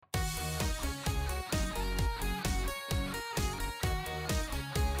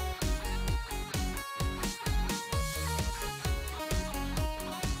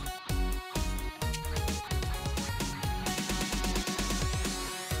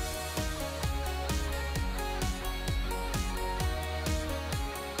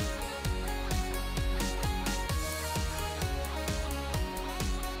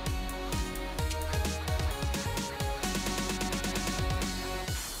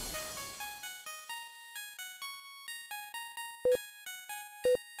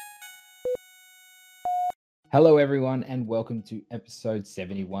Hello, everyone, and welcome to episode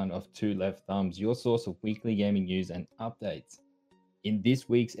 71 of Two Left Thumbs, your source of weekly gaming news and updates. In this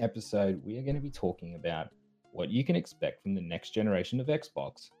week's episode, we are going to be talking about what you can expect from the next generation of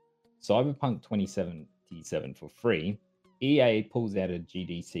Xbox, Cyberpunk 2077 for free, EA pulls out of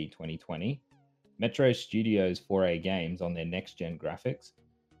GDC 2020, Metro Studios 4A games on their next gen graphics,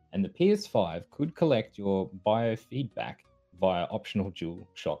 and the PS5 could collect your biofeedback via optional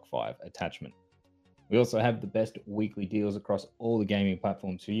DualShock 5 attachment. We also have the best weekly deals across all the gaming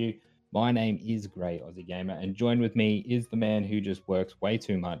platforms for you. My name is Grey Aussie Gamer, and joined with me is the man who just works way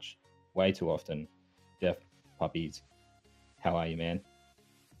too much, way too often, Deaf Puppies. How are you, man?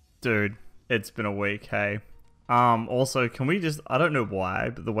 Dude, it's been a week, hey. Also, can we just, I don't know why,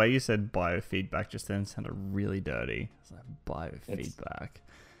 but the way you said biofeedback just then sounded really dirty. It's like biofeedback.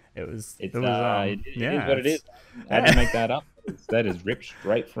 It is what it is. I didn't make that up. That is ripped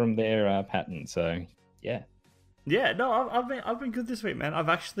straight from their patent. So, yeah. Yeah, no, I've been good this week, man. I've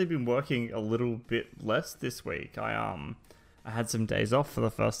actually been working a little bit less this week. I had some days off for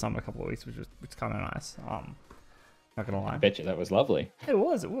the first time in a couple of weeks, which kind of nice. Not gonna lie. I bet you that was lovely. It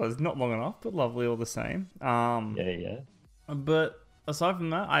was not long enough, but lovely all the same. Yeah. But aside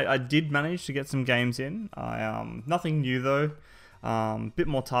from that, I did manage to get some games in. Nothing new though. Bit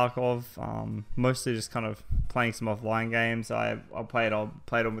more Tarkov. Mostly just kind of playing some offline games. I played on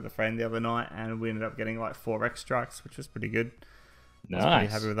with a friend the other night, and we ended up getting like 4 extracts, which was pretty good. Nice. I was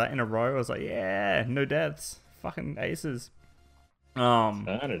pretty happy with that in a row. I was like, yeah, no deaths, fucking aces. Turn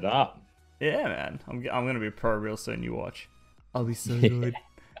it up. Yeah, man. I'm gonna be a pro real soon. You watch. I'll be so good.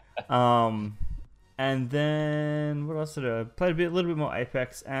 And then what else did I played a little bit more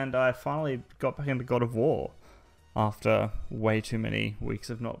Apex, and I finally got back into God of War after way too many weeks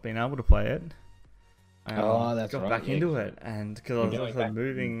of not being able to play it. That's got right. back into it, and because I was also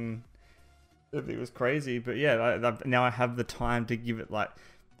moving, it was crazy. But yeah, now I have the time to give it. Like,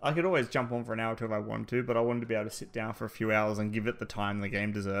 I could always jump on for an hour or two if I wanted to, but I wanted to be able to sit down for a few hours and give it the time the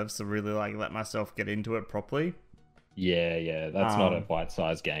game deserves to really like let myself get into it properly. Yeah. That's not a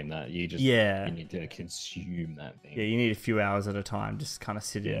bite-sized game. That you need to consume that thing. Yeah, you need a few hours at a time, just kind of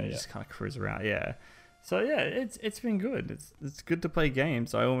sit in and just kind of cruise around. Yeah. So yeah, it's been good. It's good to play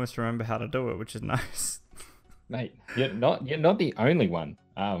games. I almost remember how to do it, which is nice. Mate, you're not the only one.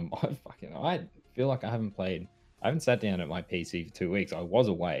 I feel like I haven't sat down at my PC for 2 weeks. I was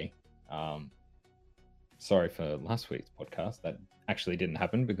away. Sorry for last week's podcast. That actually didn't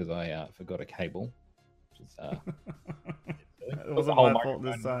happen because I forgot a cable. Which is, it wasn't my fault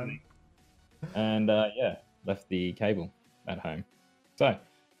this time. And left the cable at home. So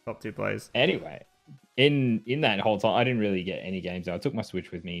top 2 plays. Anyway, in that whole time, I didn't really get any games. I took my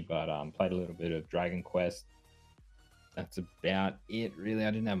Switch with me, but played a little bit of Dragon Quest. That's about it, really.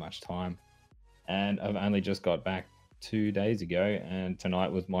 I didn't have much time, and I've only just got back 2 days ago, and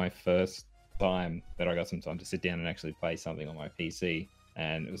tonight was my first time that I got some time to sit down and actually play something on my PC,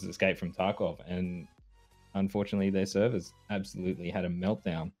 and it was Escape from Tarkov, and unfortunately their servers absolutely had a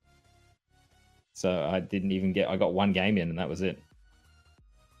meltdown. So I got 1 game in, and that was it.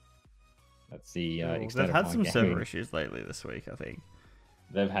 That's the extent They've of had my some gaming. server issues lately this week, I think.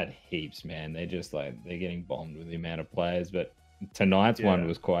 They've had heaps, man. They're getting bombed with the amount of players. But tonight's one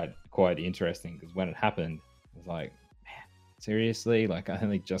was quite interesting because when it happened, it was like, man, seriously? Like, I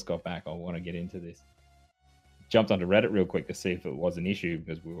only just got back. I want to get into this. Jumped onto Reddit real quick to see if it was an issue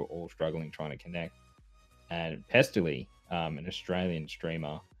because we were all struggling trying to connect. And Pestily, an Australian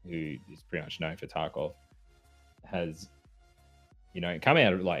streamer who is pretty much known for Tarkov, has come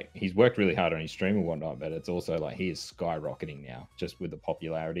out of, like, he's worked really hard on his stream and whatnot, but it's also like he is skyrocketing now just with the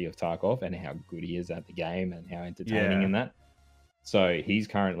popularity of Tarkov and how good he is at the game and how entertaining in that. So he's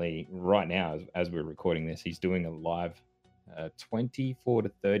currently, right now, as we're recording this, he's doing a live 24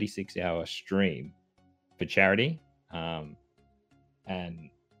 to 36 hour stream for charity. And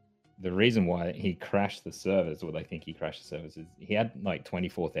the reason why he crashed the servers, or they think he crashed the servers, is he had like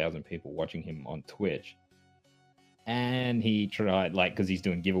 24,000 people watching him on Twitch. And he tried, like, because he's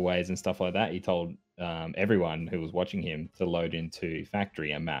doing giveaways and stuff like that, he told everyone who was watching him to load into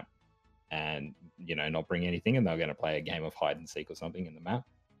Factory a map and, not bring anything, and they're going to play a game of hide and seek or something in the map.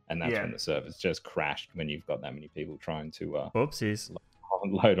 And that's when the servers just crashed, when you've got that many people trying to whoopsies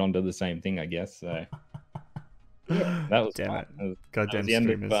load onto the same thing, I guess. So yeah, that was damn it. That was the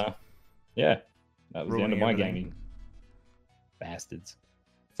end of that was the end of my gaming. Bastards.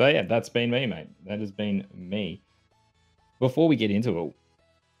 So yeah, that's been me, mate. That has been me. Before we get into it,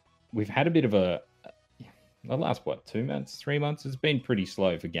 we've had a bit of the last 2 months, 3 months. It's been pretty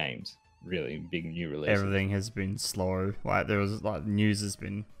slow for games, really, big new releases. Everything has been slow. Like, there was, like, news has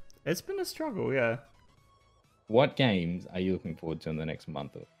been, it's been a struggle, yeah. What games are you looking forward to in the next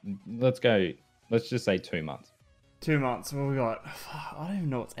month? Let's go. Let's just say 2 months. 2 months. What we got? I don't even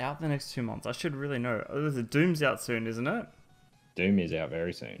know what's out the next 2 months. I should really know. Doom's out soon, isn't it? Doom is out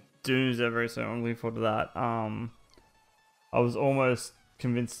very soon. Doom's out very soon. I'm looking forward to that. I was almost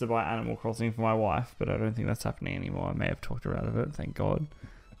convinced to buy Animal Crossing for my wife, but I don't think that's happening anymore. I may have talked her out of it. Thank God.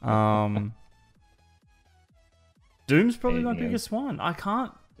 Doom's probably my biggest one. I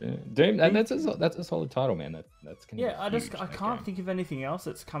can't. Doom. That's a solid title, man. That's gonna yeah. be huge, I can't think of anything else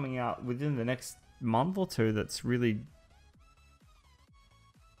that's coming out within the next month or two that's really.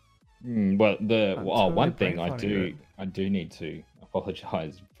 Well, totally one thing brain farting I do need to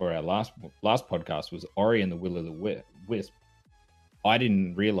apologize for our last podcast was Ori and the Will of the Wisp. I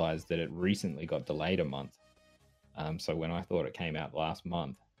didn't realize that it recently got delayed a month. So when I thought it came out last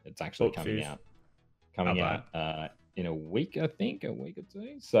month, it's actually coming out in a week, I think, a week or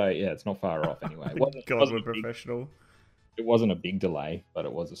two. So yeah, it's not far off anyway. God, we're professional. It wasn't a big delay, but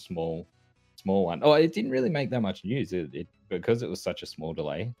it was a small one. Oh, it didn't really make that much news. It because it was such a small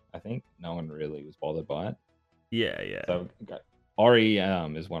delay. I think no one really was bothered by it. Yeah, yeah. So okay. Ori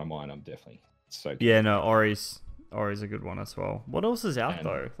is one of mine. I'm definitely so keen. Yeah, no, Ori's a good one as well. What else is out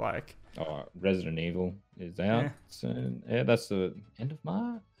though? Like, Resident Evil is out soon. Yeah, that's the end of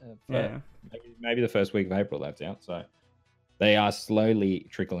March. Maybe the first week of April that's out. So they are slowly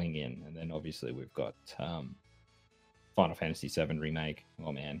trickling in, and then obviously we've got Final Fantasy VII Remake.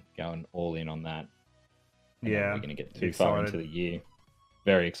 Oh man, going all in on that. And we're gonna get too far into the year.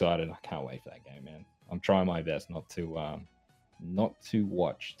 Very excited. I can't wait for that game, man. I'm trying my best not to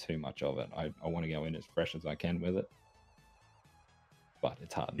watch too much of it. I want to go in as fresh as I can with it, but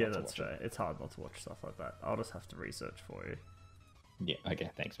it's hard. Yeah, that's fair. It's hard not to watch stuff like that. I'll just have to research for you. Yeah. Okay.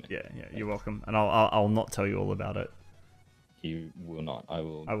 Thanks, man. Yeah. Thanks. You're welcome. And I'll not tell you all about it. You will not. I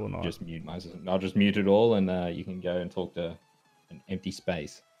will not. Just mute myself. I'll just mute it all, and you can go and talk to an empty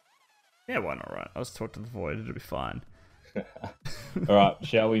space. Yeah, why not? Right. I'll just talk to the void. It'll be fine. All right.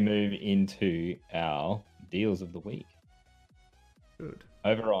 Shall we move into our deals of the week? Good.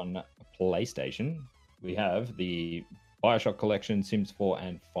 Over on PlayStation, we have the BioShock Collection, Sims 4,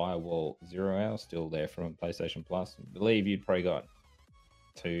 and Firewall 0 Hour still there from PlayStation Plus. I believe you'd probably got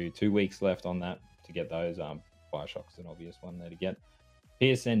two weeks left on that to get those. BioShock's an obvious one there to get.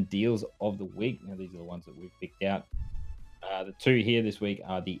 PSN deals of the week. Now these are the ones that we've picked out. The two here this week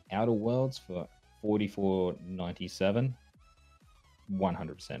are the Outer Worlds for $44.97.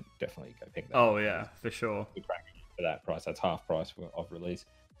 100% definitely go pick that up. Oh yeah, for sure. For that price, that's half price of release.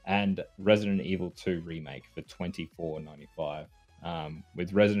 And Resident Evil 2 Remake for $24.95.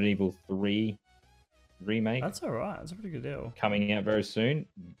 With Resident Evil 3 Remake, that's all right. That's a pretty good deal. Coming out very soon.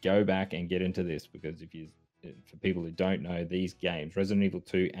 Go back and get into this, because for people who don't know, these games, Resident Evil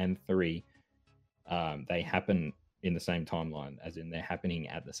 2 and 3, they happen in the same timeline, as in they're happening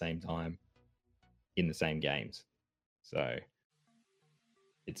at the same time in the same games. So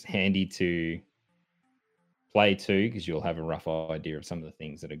it's handy to play 2, because you'll have a rough idea of some of the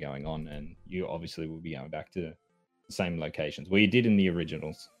things that are going on, and you obviously will be going back to the same locations. Well, you did in the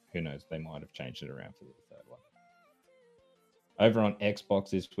originals. Who knows? They might have changed it around for the third one. Over on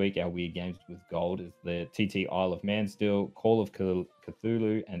Xbox this week, our Weird Games with Gold is the TT Isle of Man still, Call of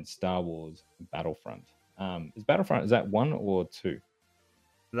Cthulhu, and Star Wars Battlefront. Is Battlefront, is that 1 or 2?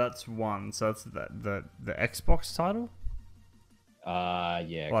 That's 1. So that's the Xbox title?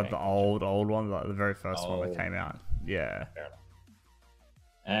 Yeah. Like the old one, like the very first one that came out. Yeah. Fair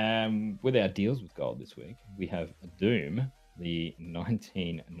enough. With our deals with gold this week, we have Doom, the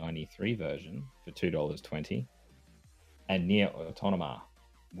 1993 version for $2.20, and Nier Automata,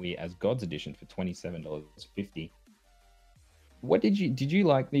 we as God's Edition for $27.50. What did you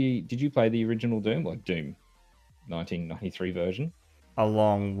like did you play the original Doom, like Doom 1993 version? A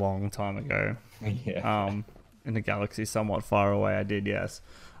long time ago. Yeah. In a galaxy somewhat far away, I did, yes.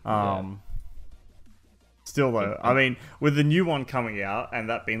 Still though, I mean, with the new one coming out and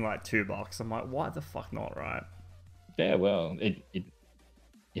that being like $2, I'm like, why the fuck not, right? Yeah, well, it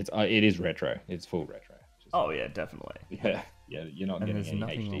is retro. It's full retro. Yeah, definitely. Yeah, you're not getting any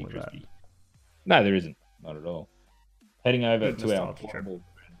HD crispy. That. No, there isn't. Not at all. Heading over to our portable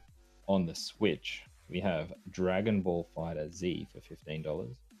on the Switch, we have Dragon Ball Fighter Z for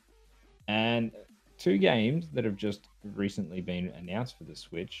 $15, and 2 games that have just recently been announced for the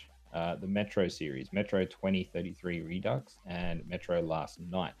Switch: the Metro series, Metro 2033 Redux, and Metro Last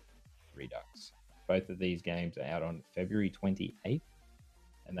Night Redux. Both of these games are out on February 28th,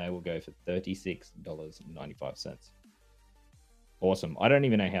 and they will go for $36.95. Awesome. I don't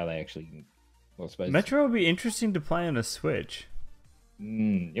even know how they actually. Well, Metro would be interesting to play on a Switch.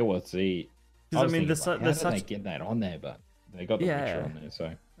 It will see. I Because I was mean, thinking, like, how there's did they such get that on there? But they got The Witcher yeah. on there,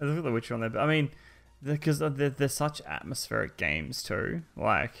 so There's got The Witcher on there, but I mean, because they're such atmospheric games too.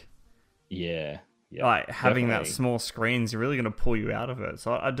 yeah, yeah, Like having that definitely. small screen's really going to pull you out of it.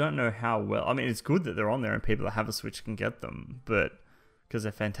 So I don't know how well. I mean, it's good that they're on there and people that have a Switch can get them, but because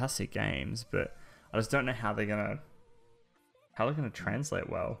they're fantastic games. But I just don't know how they're gonna translate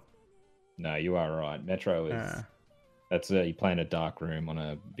well. No, you are right. Metro Uh, is that's you play in a dark room on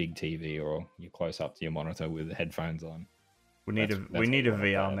a big TV, or you're close up to your monitor with the headphones on. we That's how need you a want to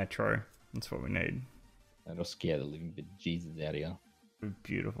play VR it. Metro. That's what we need. That'll scare the living bejesus out of you.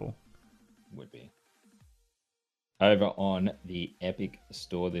 Beautiful. Would be. Over on the Epic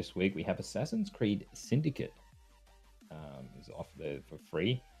Store this week, we have Assassin's Creed Syndicate. Is off there for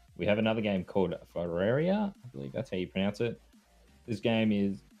free. We have another game called Ferraria. I believe that's how you pronounce it. This game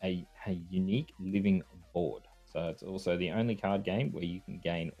is a unique living board. So it's also the only card game where you can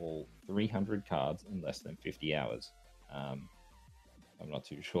gain all 300 cards in less than 50 hours. I'm not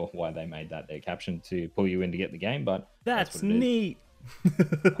too sure why they made that their caption to pull you in to get the game, but that's That's what it is. neat.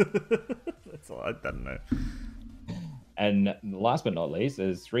 That's all I don't know. And last but not least,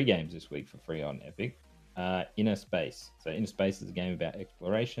 there's 3 games this week for free on Epic. Inner Space. So Inner Space is a game about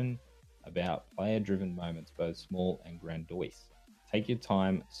exploration, about player-driven moments, both small and grandiose. Take your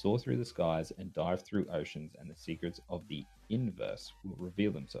time, soar through the skies, and dive through oceans, and the secrets of the inverse will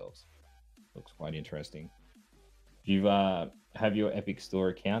reveal themselves. Looks quite interesting. If you have your Epic Store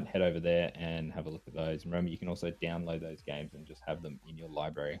account, head over there and have a look at those. And remember, you can also download those games and just have them in your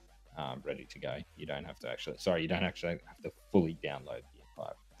library, ready to go. You don't have to you don't actually have to fully download the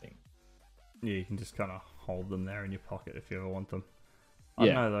entire thing. Yeah, you can just kind of hold them there in your pocket if you ever want them. I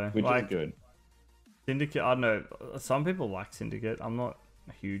don't Yeah, know though. which is Like good. Syndicate, I don't know. Some people like Syndicate. I'm not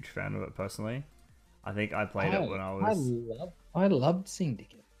a huge fan of it personally. I think I played it when I loved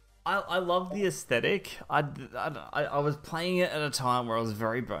Syndicate. I love the aesthetic. I was playing it at a time where I was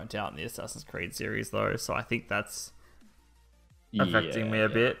very burnt out in the Assassin's Creed series though, so I think that's affecting me a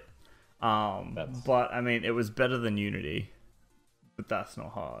bit. But I mean, it was better than Unity, but that's not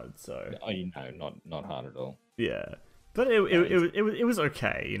hard. So Oh, not hard at all. yeah, but it was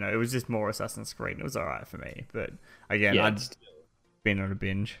okay. You know, it was just more Assassin's Creed. And it was alright for me. But again, Yeah, I'd been on a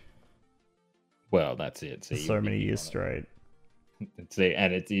binge well, that's it. for See, so many years straight. See,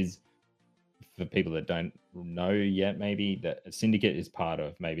 and it is for people that don't know yet, maybe that Syndicate is part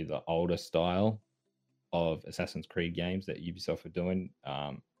of maybe the older style of Assassin's Creed games that Ubisoft were doing,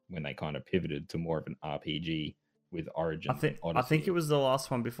 when they kind of pivoted to more of an RPG with Origins and I think it Odyssey. was the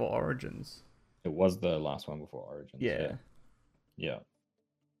last one before Origins. It was the last one before Origins. Yeah. Yeah.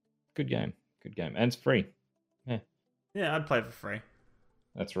 Good game. Good game. And it's free. Yeah, Yeah, I'd play it for free.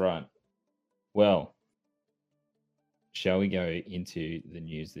 that's right. Well, shall we go into the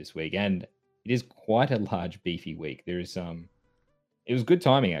news this week? And it is quite a large, beefy week. There is some. It was good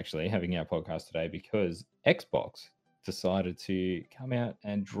timing actually having our podcast today because Xbox decided to come out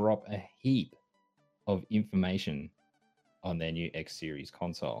and drop a heap of information on their new X Series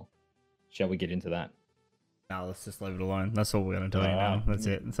console. Shall we get into that? No, let's just leave it alone. That's all we're gonna do All now. right. That's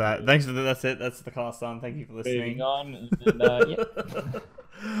it. So thanks for that's it. That's the cast done. Thank you for listening. Moving on. And,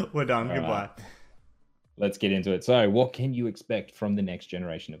 We're done. All Goodbye. right. Let's get into it. So, what can you expect from the next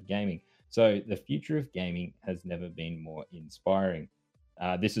generation of gaming? So, the future of gaming has never been more inspiring.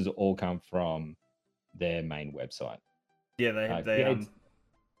 This has all come from their main website. Yeah, they creates-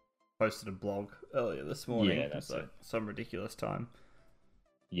 posted a blog earlier this morning. Yeah, that's it. Some ridiculous time.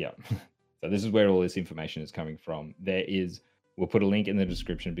 Yeah. So this is where all this information is coming from. We'll put a link in the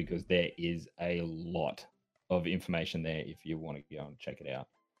description because there is a lot of information there if you want to go and check it out.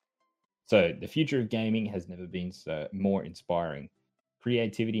 So the future of gaming has never been more inspiring.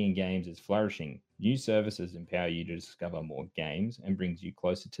 Creativity in games is flourishing. New services empower you to discover more games and brings you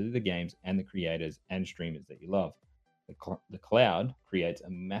closer to the games and the creators and streamers that you love. The cloud creates a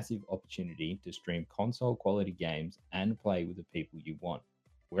massive opportunity to stream console quality games and play with the people you want,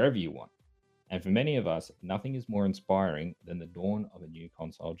 wherever you want. And for many of us, nothing is more inspiring than the dawn of a new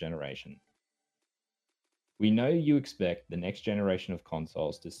console generation. We know you expect the next generation of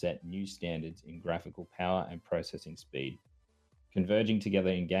consoles to set new standards in graphical power and processing speed, converging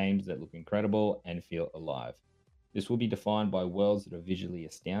together in games that look incredible and feel alive. This will be defined by worlds that are visually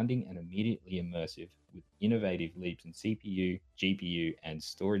astounding and immediately immersive, with innovative leaps in CPU, GPU, and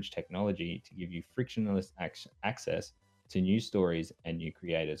storage technology to give you frictionless access to new stories and new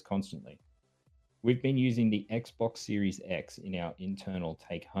creators constantly. We've been using the Xbox Series X in our internal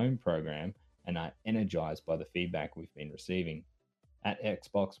take home program and are energized by the feedback we've been receiving. At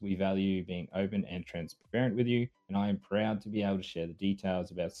Xbox, we value being open and transparent with you, and I am proud to be able to share the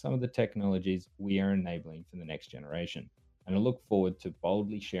details about some of the technologies we are enabling for the next generation. And I look forward to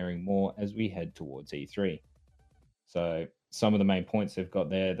boldly sharing more as we head towards E3. So some of the main points they've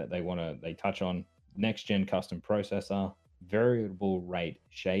got there that they touch on: next gen custom processor, variable rate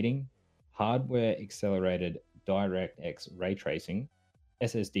shading, hardware accelerated DirectX ray tracing,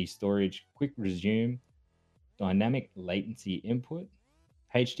 SSD storage, quick resume, dynamic latency input,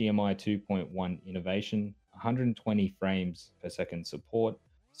 HDMI 2.1 innovation, 120 frames per second support,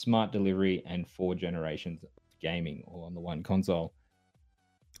 smart delivery, and 4 generations of gaming all on the one console.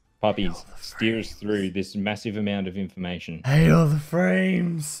 Puppies, steer us through this massive amount of information. Hate all the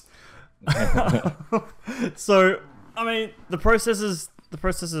frames. So, I mean, the processors,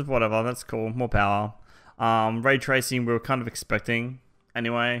 whatever. That's cool. More power. Ray tracing, we were kind of expecting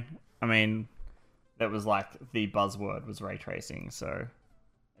anyway. I mean, that was like the buzzword was ray tracing, so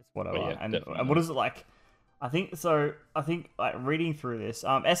it's whatever. Oh, yeah, and what is it like? I think like reading through this,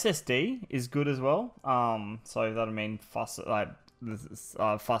 SSD is good as well. So that I mean faster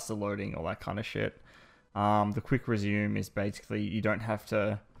loading, all that kind of shit. The quick resume is basically you don't have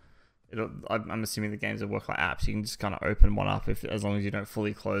to. I'm assuming the games that work like apps. You can just kind of open one up as long as you don't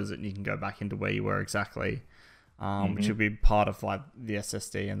fully close it, and you can go back into where you were exactly. Which would be part of like the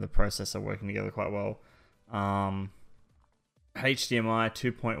SSD and the processor working together quite well. HDMI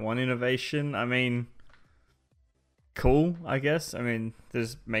 2.1 innovation. I mean, cool, I guess. I mean,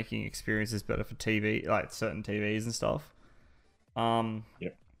 there's making experiences better for TV, like certain TVs and stuff.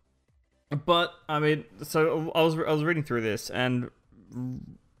 Yep. But I mean, so I was reading through this, and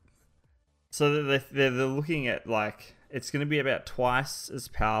so they're looking at like it's going to be about twice as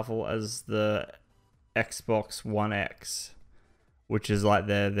powerful as the Xbox One X, which is like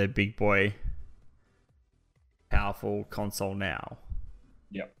their big boy powerful console now.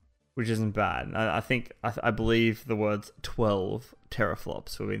 Yep. Which isn't bad. I believe the words 12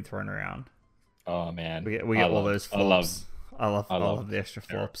 teraflops have been thrown around. Oh man, we get all those flops. I love the extra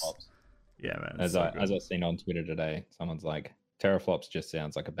flops. Teraflops. Yeah, man. As I've seen on Twitter today, someone's like, teraflops just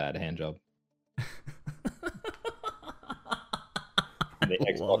sounds like a bad hand job. The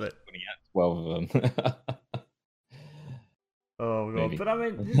Xbox is putting out 12 of them. Oh god! Maybe. But I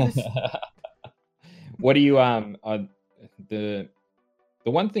mean, what do you the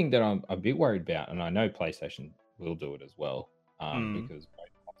one thing that I'm a bit worried about, and I know PlayStation will do it as well, because both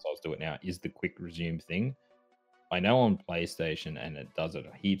consoles do it now, is the quick resume thing. I know on PlayStation, and it does it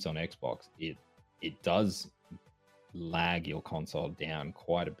heaps on Xbox. It does lag your console down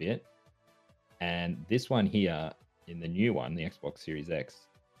quite a bit, and this one here in the new one, the Xbox Series X,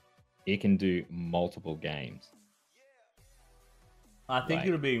 it can do multiple games. I think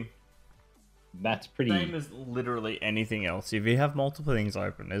it'll be. That's pretty. Same as literally anything else. If you have multiple things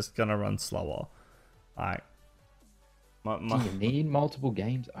open, it's gonna run slower. Like, do you need multiple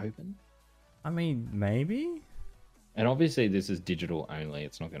games open? I mean, maybe. And obviously, this is digital only.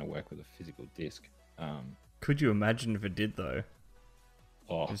 It's not going to work with a physical disc. Could you imagine if it did though?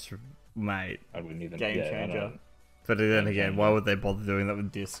 Oh, mate, I wouldn't even. Game changer. But then again, why would they bother doing that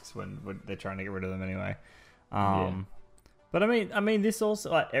with discs when they're trying to get rid of them anyway? But I mean, this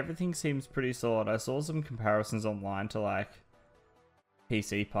also like everything seems pretty solid. I saw some comparisons online to like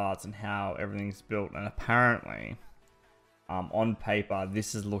PC parts and how everything's built, and apparently, on paper,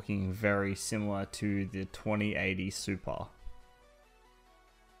 this is looking very similar to the 2080 Super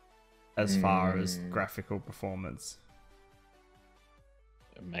as far as graphical performance.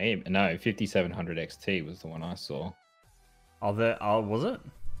 Maybe no, 5700 XT was the one I saw. Oh, was it?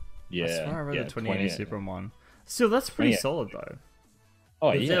 Yeah, I swear I read the 2080 Super one. Still, that's pretty solid though.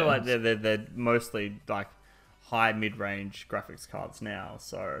 Oh yeah, they're mostly like high mid-range graphics cards now,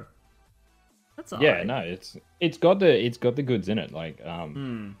 so that's yeah. No, it's got the goods in it. Like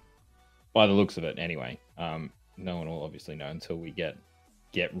by the looks of it, anyway. No one will obviously know until we get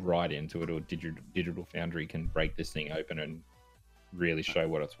right into it, or Digital Foundry can break this thing open and really show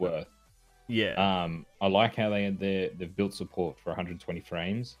what it's worth. Yeah. I like how they've built support for 120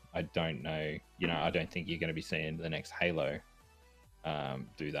 frames. I don't know, I don't think you're going to be seeing the next Halo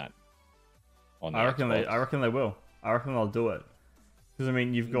do that. I reckon they will. I reckon they'll do it. Because I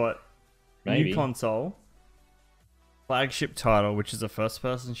mean, you've got new console, flagship title, which is a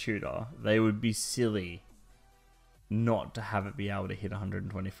first-person shooter. They would be silly not to have it be able to hit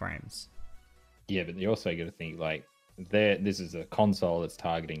 120 frames. Yeah, but you also got to think like this is a console that's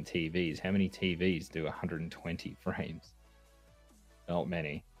targeting TVs. How many TVs do 120 frames? Not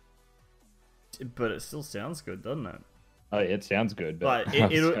many. But it still sounds good, doesn't it? Oh, it sounds good, but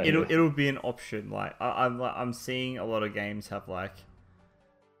like it'll be an option. Like I'm seeing a lot of games have like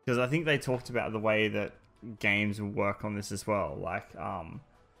because I think they talked about the way that games will work on this as well. Like,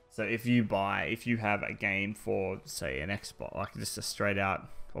 so if you have a game for say an Xbox, like just a straight out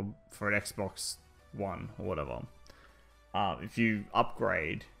or for an Xbox One or whatever, if you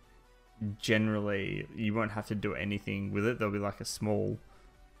upgrade, generally you won't have to do anything with it. There'll be like a small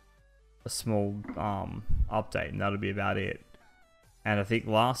update, and that'll be about it. And I think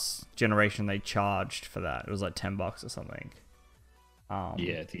last generation they charged for that. It was like $10 or something.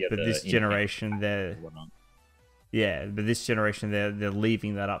 Yeah, to get but the this generation they're whatnot. yeah, but this generation they're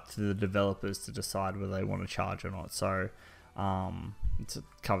leaving that up to the developers to decide whether they want to charge or not. So it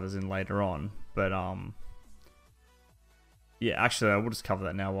covers in later on. But yeah, actually I will just cover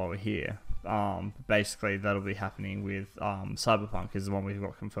that now while we're here. Basically that'll be happening with Cyberpunk is the one we've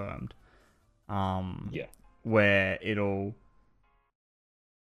got confirmed. Yeah. Where it'll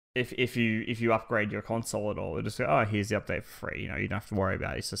if you upgrade your console at all, it'll just go, oh, here's the update for free. You know, you don't have to worry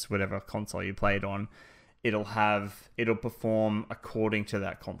about it. It's just whatever console you played on, it'll perform according to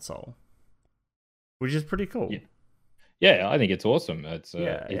that console, which is pretty cool. Yeah. Yeah, I think it's awesome. It's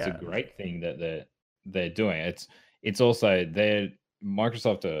Yeah, a great thing that they're doing. It's also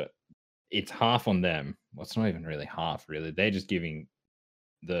Microsoft. It's half on them. Well, it's not even really half. Really, they're just giving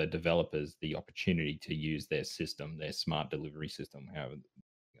the developers the opportunity to use their system, their smart delivery system. However,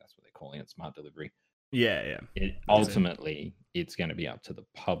 that's what they're calling it, smart delivery. Yeah. Ultimately, it's going to be up to the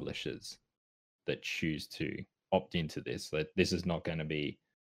publishers that choose to opt into this. That this is not going to be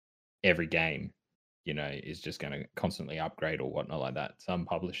every game, is just going to constantly upgrade or whatnot like that. Some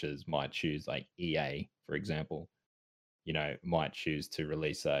publishers might choose, like EA, for example, might choose to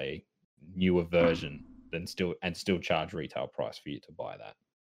release a newer version than still charge retail price for you to buy that.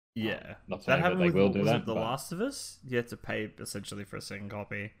 Yeah. Not That saying that happened they with will do was that. it The Last of Us? You had to pay essentially for a second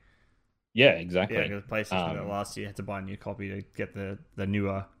copy. Yeah, exactly. Yeah, because PlayStation that last year you had to buy a new copy to get the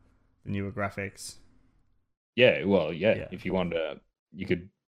newer graphics. Yeah, well, Yeah. if you wanted to, you could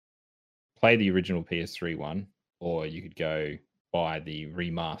play the original PS3 one, or you could go buy the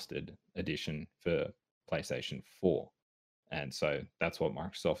remastered edition for PlayStation 4. And so that's what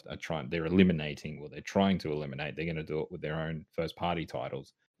Microsoft are trying. They're trying to eliminate. They're going to do it with their own first party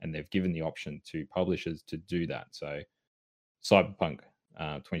titles, and they've given the option to publishers to do that. So Cyberpunk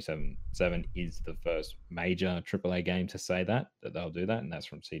 2077 is the first major AAA game to say that they'll do that, and that's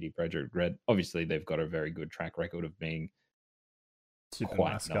from CD Projekt Red. Obviously, they've got a very good track record of being super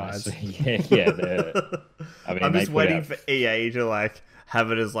quite nice nice. guys. Yeah. I'm just waiting for EA to like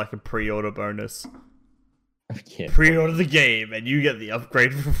have it as like a pre-order bonus. Yeah, Pre-order the game and you get the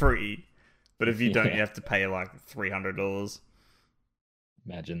upgrade for free. But if you don't, you have to pay like $300.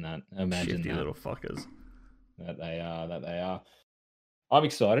 Imagine that. Shifty little fuckers. That they are. I'm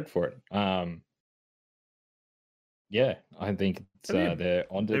excited for it. Yeah, I think they're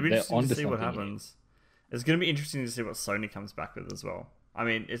onto. It'll be interesting to see something what happens. It's going to be interesting to see what Sony comes back with as well. I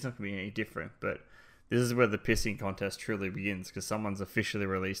mean, it's not going to be any different, but this is where the pissing contest truly begins because someone's officially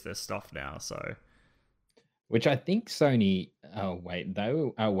released their stuff now. So, which I think Sony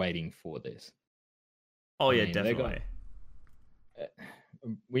they are waiting for this. Oh yeah, definitely.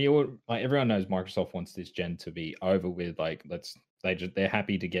 Everyone knows Microsoft wants this gen to be over with. Like, they're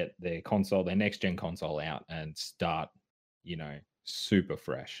happy to get their next gen console out and start, super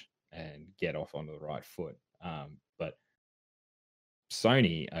fresh and get off onto the right foot. But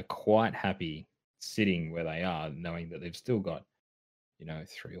Sony are quite happy sitting where they are, knowing that they've still got,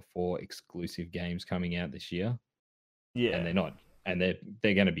 3 or 4 exclusive games coming out this year. Yeah, and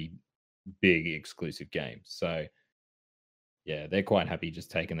they're going to be big exclusive games. So yeah, they're quite happy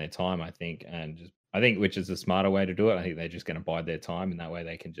just taking their time, I think, which is a smarter way to do it. I think they're just going to bide their time, and that way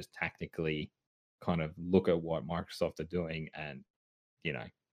they can just tactically kind of look at what Microsoft are doing and,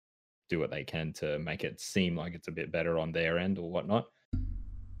 do what they can to make it seem like it's a bit better on their end or whatnot.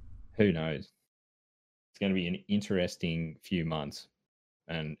 Who knows? It's going to be an interesting few months,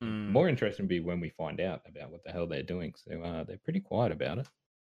 and more interesting will be when we find out about what the hell they're doing. So they're pretty quiet about it.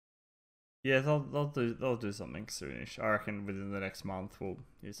 Yeah, they'll do something soonish. I reckon within the next month we'll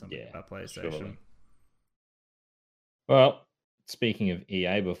hear something about PlayStation. Surely. Well, speaking of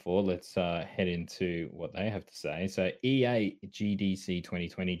EA before, let's head into what they have to say. So EA GDC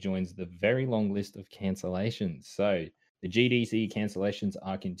 2020 joins the very long list of cancellations. So the GDC cancellations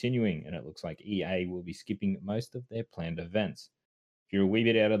are continuing, and it looks like EA will be skipping most of their planned events. If you're a wee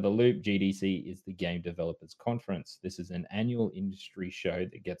bit out of the loop, GDC is the Game Developers Conference. This is an annual industry show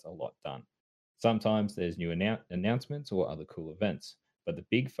that gets a lot done. Sometimes there's new announcements or other cool events, but the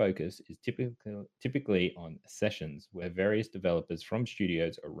big focus is typically on sessions where various developers from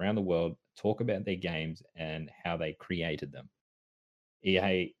studios around the world talk about their games and how they created them.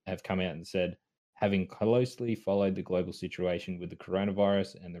 EA have come out and said, having closely followed the global situation with the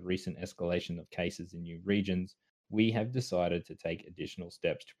coronavirus and the recent escalation of cases in new regions, we have decided to take additional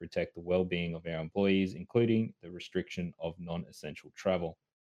steps to protect the well-being of our employees, including the restriction of non-essential travel.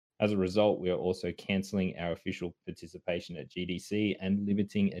 As a result, we are also cancelling our official participation at GDC and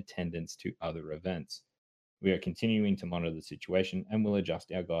limiting attendance to other events. We are continuing to monitor the situation and will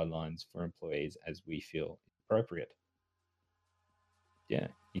adjust our guidelines for employees as we feel appropriate. Yeah,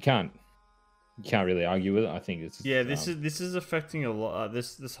 you can't really argue with it. I think it's Yeah, this is affecting a lot.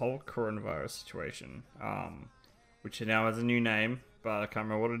 This whole coronavirus situation, which now has a new name, but I can't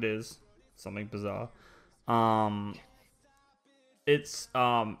remember what it is. Something bizarre. It's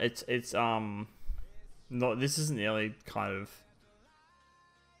not. This isn't the only kind of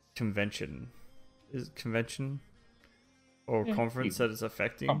convention. Is it convention or conference that it's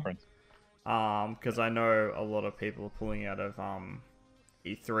affecting? conference. Because I know a lot of people are pulling out of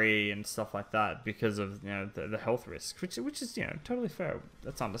E3 and stuff like that because of the health risks, which is totally fair.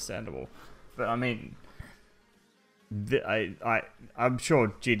 That's understandable. But I mean, I'm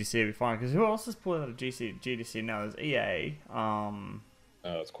sure GDC will be fine, because who else is pulling out of GDC now? There's EA.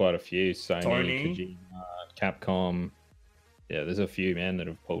 It's quite a few. Sony, Sony. Kojima, Capcom. Yeah, there's a few, man, that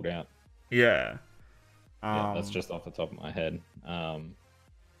have pulled out. Yeah. Yeah, that's just off the top of my head.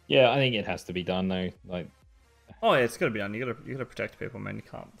 Yeah, I think it has to be done though. Like, oh yeah, it's gotta be done. You gotta protect people, man. You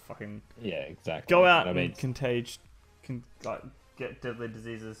can't fucking yeah, exactly. go out I mean, and get deadly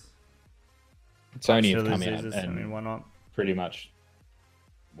diseases. Sony have come out and I mean, why not? pretty much,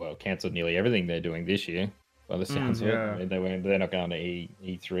 well, cancelled nearly everything they're doing this year. By the sounds of it, I mean, they're not going to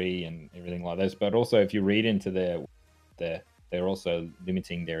E3 and everything like this. But also, if you read into they're also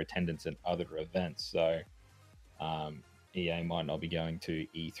limiting their attendance at other events. So EA might not be going to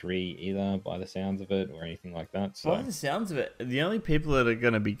E3 either, by the sounds of it, or anything like that. So by the sounds of it, the only people that are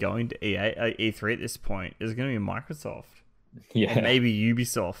going to be going to E3 at this point is going to be Microsoft. Yeah, and maybe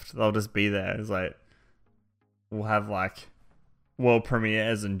Ubisoft. They'll just be there. It's like, we'll have like world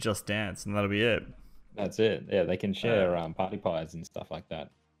premieres and Just Dance, and that'll be it. That's it. Yeah, they can share party pies and stuff like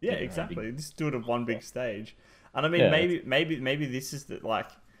that. Yeah, exactly. Just do it at one big stage. And I mean, maybe this is the, like,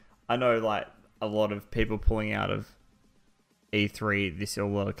 I know like a lot of people pulling out of E3 this year, a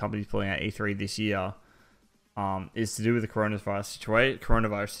lot of companies pulling out E3 this year, is to do with the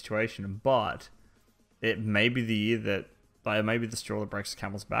coronavirus situation. But it may be the year that, like, maybe the straw that breaks the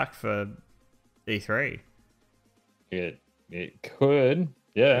camel's back for E3. It could.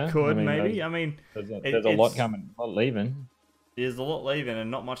 Yeah, it could. Maybe. I mean, there's a lot coming, a lot leaving. There's a lot leaving and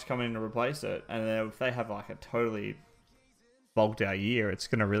not much coming in to replace it. And then if they have like a totally bogged out year, it's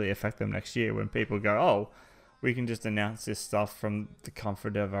going to really affect them next year when people go, oh, we can just announce this stuff from the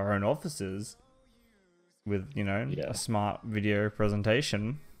comfort of our own offices with, a smart video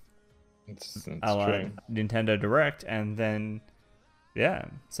presentation. It's true. Nintendo Direct, and then so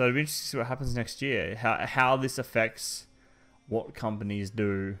it'll be interesting to see what happens next year. How this affects what companies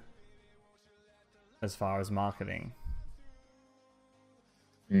do as far as marketing.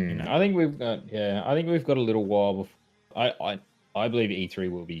 I think we've got a little while before. I believe E3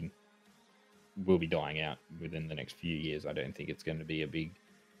 will be dying out within the next few years. I don't think it's going to be big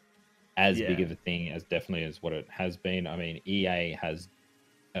of a thing as definitely as what it has been. I mean, E3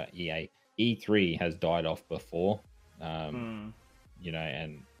 has died off before, and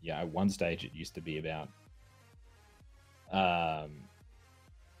at one stage it used to be about,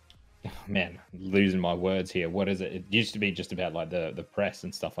 man, losing my words here. What is it? It used to be just about like the press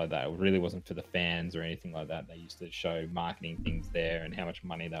and stuff like that. It really wasn't for the fans or anything like that. They used to show marketing things there and how much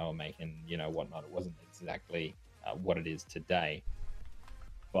money they were making, whatnot. It wasn't exactly what it is today.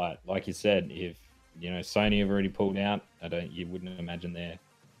 But like you said, if Sony have already pulled out, you wouldn't imagine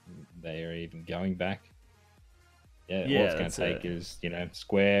they are even going back. All it's going to take is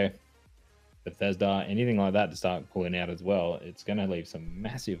Square, Bethesda, anything like that to start pulling out as well. It's going to leave some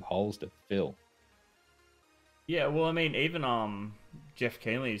massive holes to fill. Yeah, well, I mean, even Jeff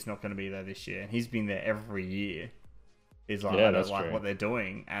Keighley is not going to be there this year. He's been there every year. He's like, I don't like what they're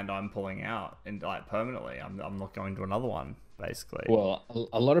doing, and I'm pulling out, and like permanently, I'm not going to another one, basically. Well,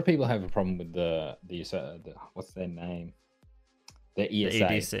 a lot of people have a problem with the what's their name? The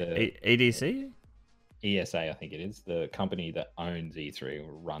ESA. EDC? ESA, I think it is, the company that owns E3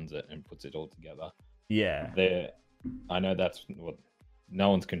 or runs it and puts it all together. Yeah. I know that's what,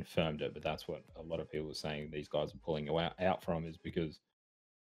 no one's confirmed it, but that's what a lot of people are saying these guys are pulling out from, is because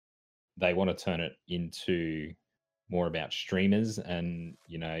they want to turn it into more about streamers and,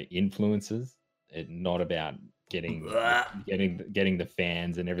 influencers. It's not about getting the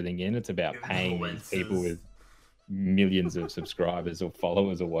fans and everything in. It's about paying these people with millions of subscribers or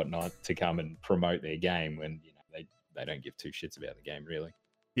followers or whatnot to come and promote their game when they don't give two shits about the game really.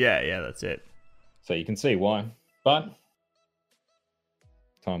 Yeah, that's it. So you can see why, but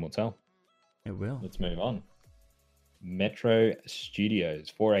time will tell. It will. Let's move on. Metro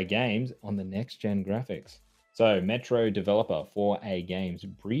Studios, 4A Games on the next-gen graphics. So Metro developer 4A Games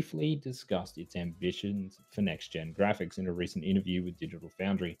briefly discussed its ambitions for next-gen graphics in a recent interview with Digital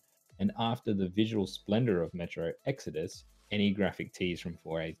Foundry. And after the visual splendor of Metro Exodus, any graphic tease from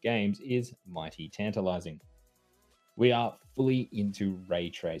 4A Games is mighty tantalizing. We are fully into ray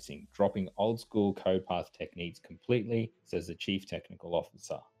tracing, dropping old-school code path techniques completely, says the chief technical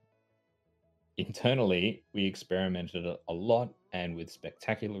officer. Internally, we experimented a lot and with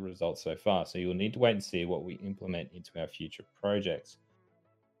spectacular results so far, so you'll need to wait and see what we implement into our future projects.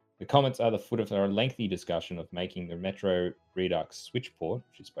 The comments are the foot of our lengthy discussion of making the Metro Redux Switch port,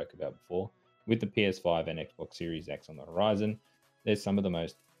 which we spoke about before, with the PS5 and Xbox Series X on the horizon. There's some of the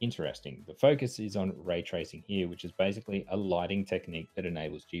most interesting. The focus is on ray tracing here, which is basically a lighting technique that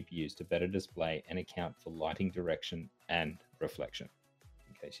enables GPUs to better display and account for lighting direction and reflection,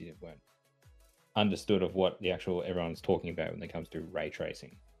 in case you weren't understood of what the actual everyone's talking about when it comes to ray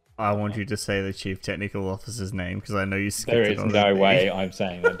tracing. I want you to say the chief technical officer's name because I know you skipped There it is on no the way I'm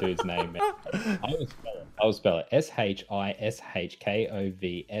saying that dude's name. I'll spell it.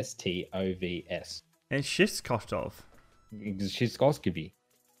 Shishkovstovs. And Shishkostov. Shishkovsky.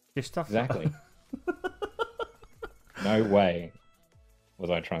 Exactly. Shishkostov. No way was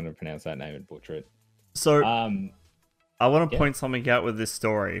I trying to pronounce that name and butcher it. So, I want to point something out with this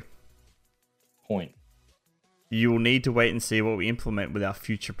story. Point. You will need to wait and see what we implement with our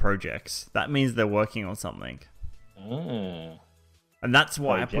future projects. That means they're working on something. Ah. And that's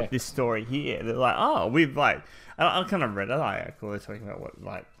why I put this story here. They're like, oh, we've like... I kind of read it. Like, cool, they're talking about what,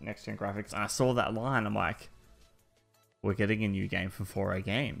 like, next-gen graphics. And I saw that line. I'm like, we're getting a new game from 4A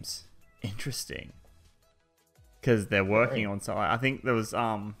Games. Interesting. Because they're working on something. I think there was...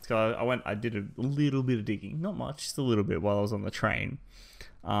 So I did a little bit of digging. Not much, just a little bit while I was on the train.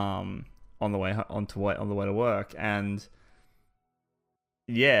 On the way to work, and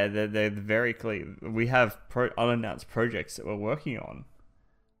yeah, they're very clear. We have unannounced projects that we're working on.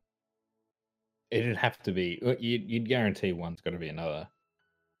 It'd have to be. You'd guarantee one's got to be a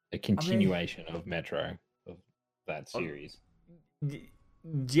continuation of Metro of that series.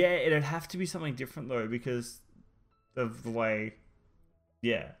 Yeah, it'd have to be something different though because of the way.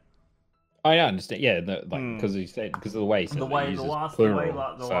 Yeah. I understand. Yeah, because you said because of the way the last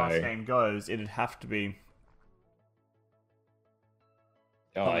game goes, it'd have to be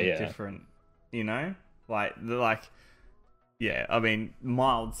different. You know, yeah. I mean,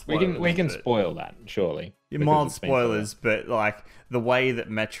 mild spoilers. We can spoil that surely. Mild spoilers, but like the way that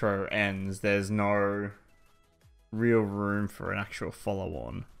Metro ends, there's no real room for an actual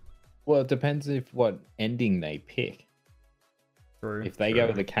follow-on. Well, it depends what ending they pick. If they go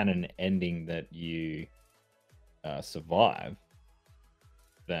with the canon ending that you survive,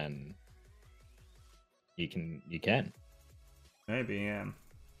 then you can. Maybe, yeah.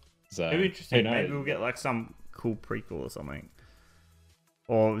 So maybe interesting. Maybe we'll get like some cool prequel or something,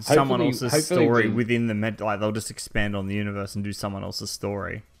 or someone else's story within the like they'll just expand on the universe and do someone else's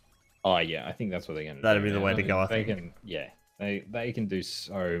story. Oh yeah, I think that's what they're going to do. That'd be the way to go. I think. They can do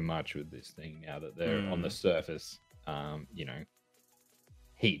so much with this thing now that they're on the surface.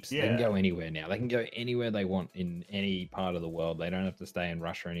 Heaps. Yeah. They can go anywhere now. They can go anywhere they want in any part of the world. They don't have to stay in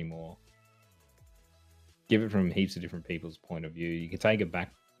Russia anymore. Give it from heaps of different people's point of view. You can take it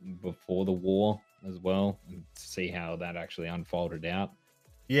back before the war as well and see how that actually unfolded out.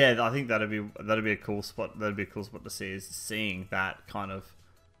 Yeah, I think that'd be a cool spot. That'd be a cool spot to see is seeing that kind of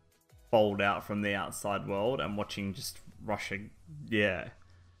fold out from the outside world and watching just Russia. Yeah,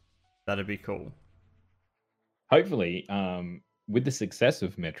 that'd be cool. Hopefully, with the success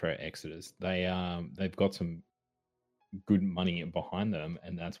of Metro Exodus, they've got some good money behind them,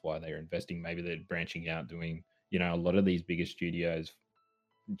 and that's why they're investing. Maybe they're branching out, doing a lot of these bigger studios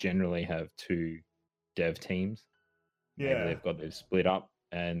generally have two dev teams. Yeah, maybe they've split up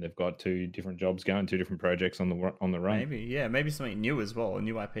and they've got two different jobs going, two different projects on the run. Maybe something new as well, a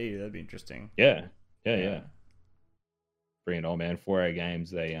new IP. That'd be interesting. Yeah. Brilliant, old man. 4A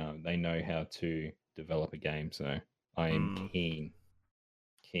Games, they know how to develop a game, so I am keen.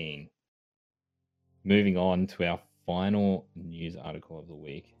 Moving on to our final news article of the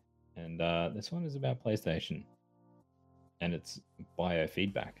week, and this one is about PlayStation, and it's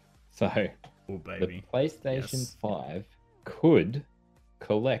biofeedback. So, the PlayStation 5 could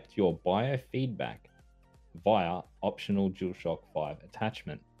collect your biofeedback via optional DualShock 5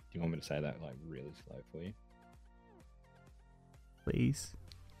 attachment. Do you want me to say that like really slow for you? please.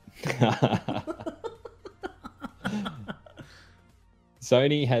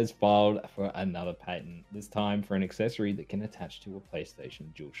 Sony has filed for another patent, this time for an accessory that can attach to a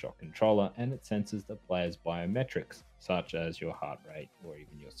PlayStation DualShock controller, and it senses the player's biometrics, such as your heart rate or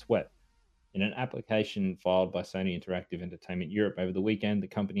even your sweat. In an application filed by Sony Interactive Entertainment Europe over the weekend, the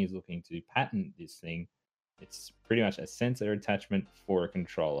company is looking to patent this thing. It's pretty much a sensor attachment for a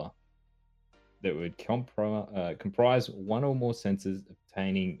controller that would comprise one or more sensors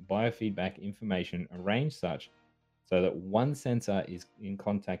obtaining biofeedback information arranged such so that one sensor is in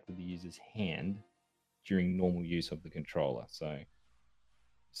contact with the user's hand during normal use of the controller. So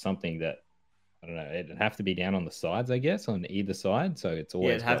something that, I don't know, it'd have to be down on the sides, I guess, on either side. So it's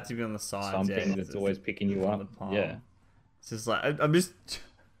always it'd have to be on the sides. Something that's always picking you up. Yeah. It's just like, I'm just,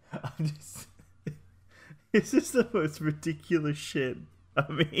 it's just the most ridiculous shit. I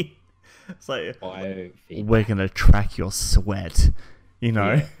mean, it's like, we're going to track your sweat, you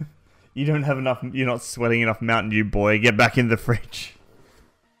know? Yeah. You don't have enough, you're not sweating enough Mountain Dew, boy. Get back in the fridge.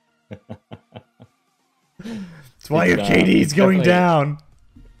 That's why your KD is going down.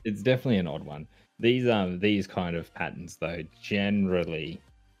 It's definitely an odd one. These kind of patterns, though, generally,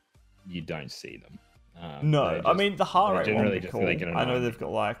 you don't see them. No, I mean, the heart rate generally just cool. I know they've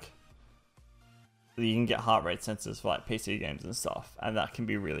got, like, you can get heart rate sensors for, like, PC games and stuff, and that can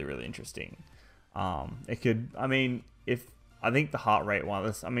be really, really interesting. It could, I mean, I think the heart rate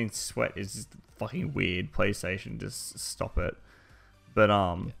one, I mean, sweat is just fucking weird. PlayStation, just stop it. But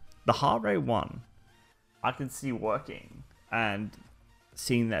the heart rate one, I can see working and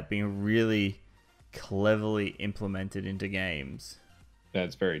seeing that being really cleverly implemented into games.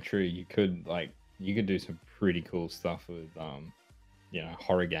 That's very true. You could do some pretty cool stuff with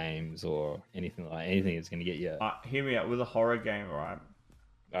horror games or anything that's going to get you. Hear me out with a horror game, right?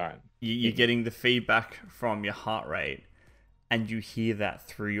 All right. You're getting the feedback from your heart rate. And you hear that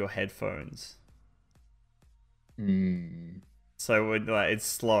through your headphones. So when it's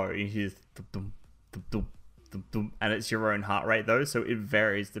slow, you hear dum, dum, dum, dum, dum, and it's your own heart rate though, so it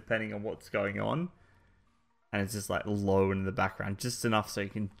varies depending on what's going on. And it's just like low in the background, just enough so you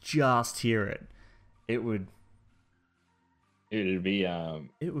can just hear it. It would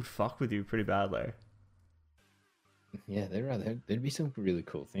fuck with you pretty badly. Yeah, there'd be some really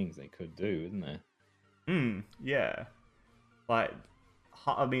cool things they could do, wouldn't there? Yeah. Like,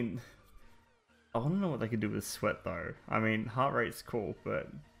 I mean, I want to know what they could do with sweat, though. I mean, heart rate's cool,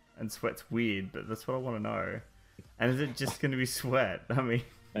 and sweat's weird, but that's what I want to know. And is it just going to be sweat? I mean...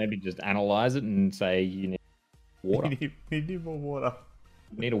 Maybe just analyze it and say you need water. You need more water.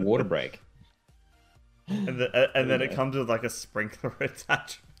 You need a water break. And then it comes with, like, a sprinkler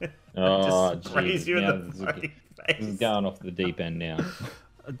attachment. Oh, just sprays you in the fucking face. This is going off the deep end now.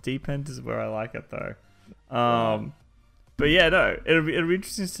 Deep end is where I like it, though. But yeah, no, it'll be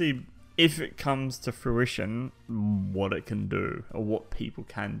interesting to see if it comes to fruition, what it can do or what people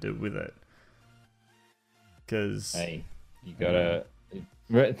can do with it. Because hey, you gotta.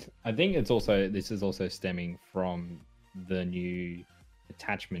 I think this is also stemming from the new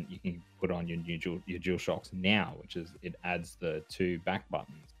attachment you can put on your DualShocks now, which is it adds the two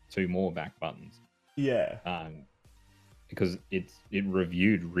more back buttons. Yeah. Because it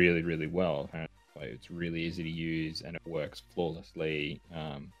reviewed really, really well. Apparently. It's really easy to use and it works flawlessly,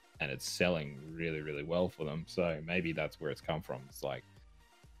 and it's selling really, really well for them. So maybe that's where it's come from. It's like,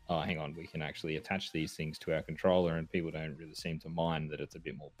 oh, hang on, we can actually attach these things to our controller, and people don't really seem to mind that it's a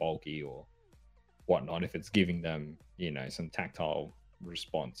bit more bulky or whatnot if it's giving them, some tactile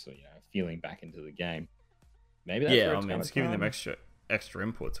response or feeling back into the game. Maybe that's where it's giving them extra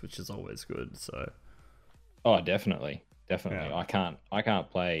inputs, which is always good. So, oh, definitely. Yeah. I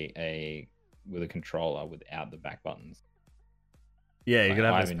can't play with a controller without the back buttons. Yeah, you could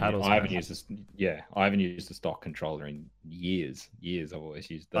have those paddles. I haven't used a stock controller in years. I've always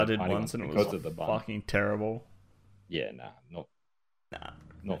used the I did once and it was fucking terrible. Yeah, not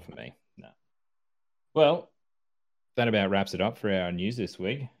for me. No. Well, that about wraps it up for our news this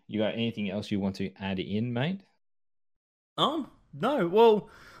week. You got anything else you want to add in, mate? No. Well,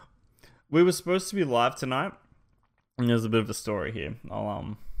 we were supposed to be live tonight, and there's a bit of a story here.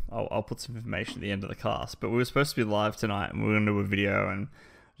 I'll put some information at the end of the cast, but we were supposed to be live tonight and we were going to do a video and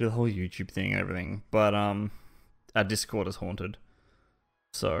do the whole YouTube thing and everything, but our Discord is haunted.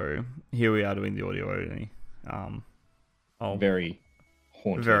 So here we are doing the audio only. Very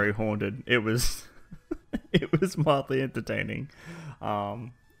haunted. Very haunted. It was it was mildly entertaining.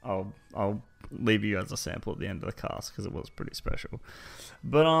 I'll leave you as a sample at the end of the cast because it was pretty special.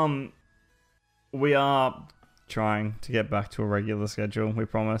 But we are trying to get back to a regular schedule. We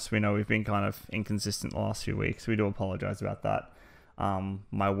promise. We know we've been kind of inconsistent the last few weeks. We do apologize about that.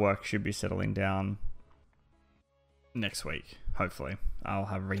 my work should be settling down next week. Hopefully, I'll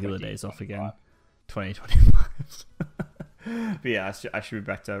have regular days off again. 2025. But yeah, I should be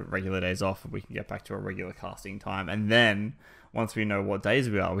back to regular days off, and we can get back to a regular casting time. And then once we know what days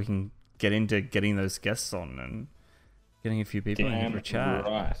we are, we can get into getting those guests on and getting a few people in for a chat.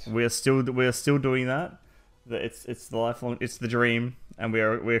 Right. We are still doing that. It's the lifelong, it's the dream, and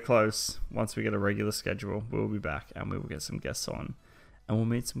we're close. Once we get a regular schedule, we'll be back and we will get some guests on, and we'll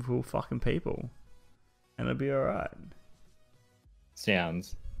meet some cool fucking people, and it'll be all right.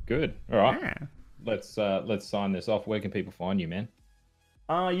 Sounds good. All right. Yeah. Let's sign this off. Where can people find you, man?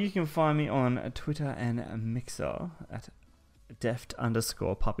 You can find me on Twitter and Mixer at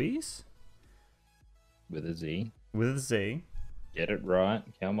deft_puppies. With a Z. With a Z. Get it right.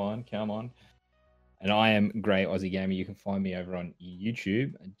 Come on. And I am Grey Aussie Gamer. You can find me over on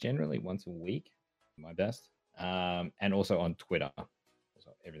YouTube, generally once a week, my best. And also on Twitter. So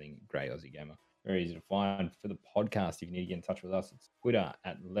everything Grey Aussie Gamer. Very easy to find. For the podcast, if you need to get in touch with us, it's Twitter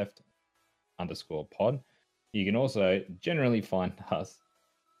at left_pod. You can also generally find us.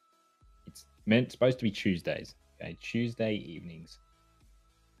 It's supposed to be Tuesdays. Okay, Tuesday evenings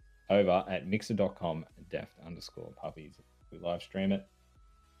over at mixer.com deft_puppies. We live stream it.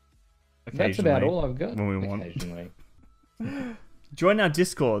 That's about all I've got. When we want. Occasionally. Join our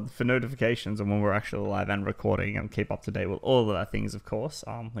Discord for notifications on when we're actually live and recording, and keep up to date with all of our things, of course.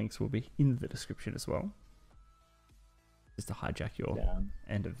 Links will be in the description as well. Just to hijack your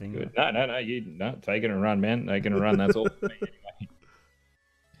end of thing. Good. No. You take it and run, man. Take it and run. That's all for me anyway.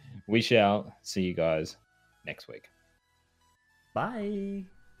 We shall see you guys next week. Bye.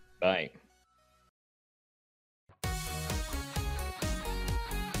 Bye.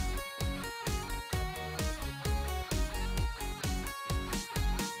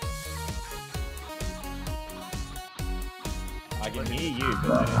 I can hear you,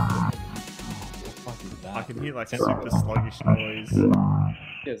 but I don't. What the fuck is that? I can hear like super sluggish noise. Yeah,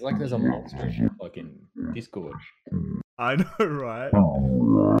 it's like there's a monster in fucking Discord. I know, right?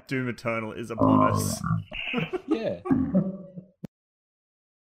 Doom Eternal is upon us. Yeah.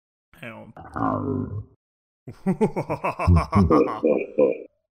 Hang on.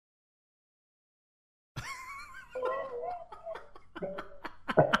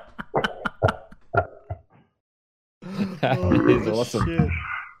 That is awesome. Shit.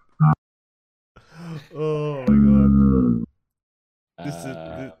 Oh my god.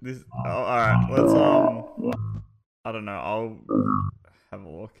 This. Oh, all right. Let's I don't know. I'll have a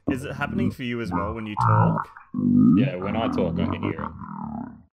look. Is it happening for you as well when you talk? Yeah, when I talk, I can hear it.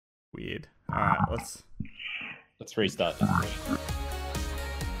 Weird. All right. Let's restart this.